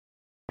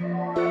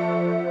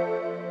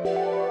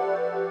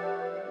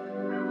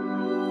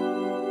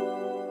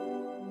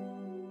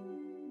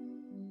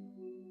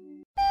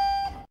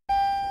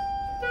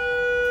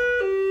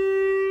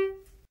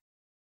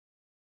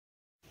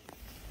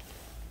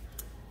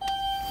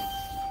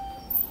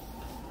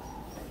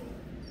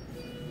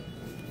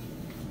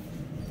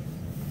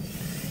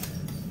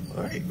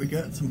Alright, we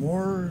got some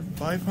more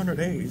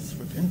 500As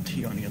with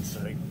NT on the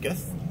inside.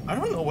 I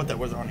don't know what that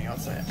was on the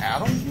outside.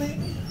 Atoms,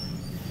 maybe?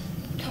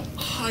 Look how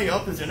high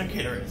up his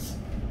indicator is.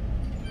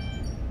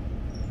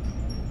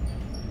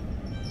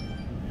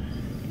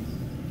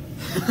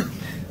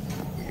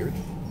 Weird.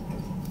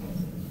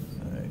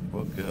 Alright,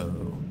 we'll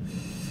go.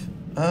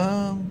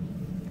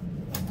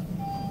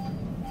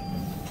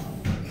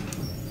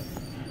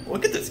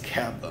 Look at this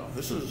cap, though.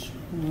 This is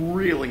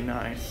really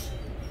nice.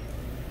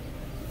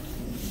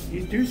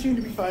 These do seem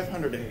to be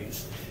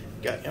 500As.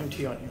 Got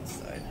MT on the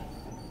inside.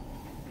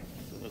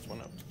 So this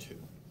one up to 2.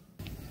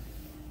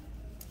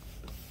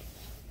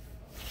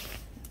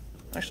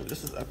 Actually,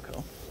 this is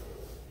EPCO.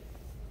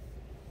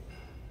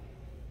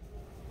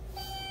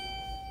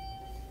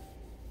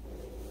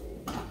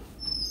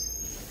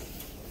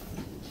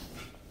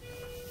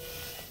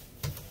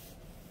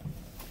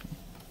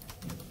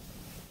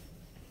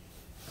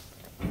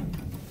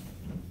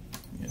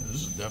 Yeah, this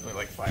is definitely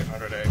like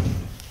 500A.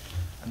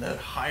 And that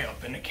high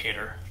up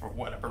indicator, for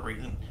whatever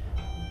reason.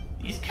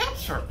 These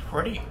caps are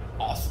pretty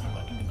awesome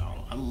looking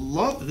though. I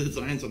love the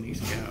designs on these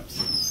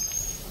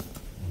caps.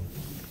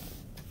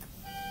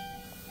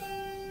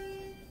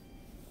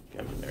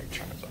 Got very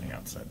Chimes on the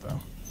outside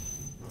though.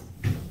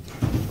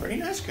 Pretty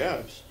nice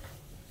caps.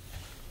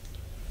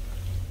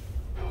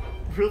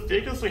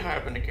 Ridiculously high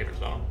up indicators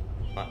though.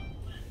 But,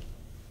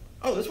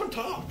 oh, this one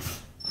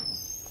tops.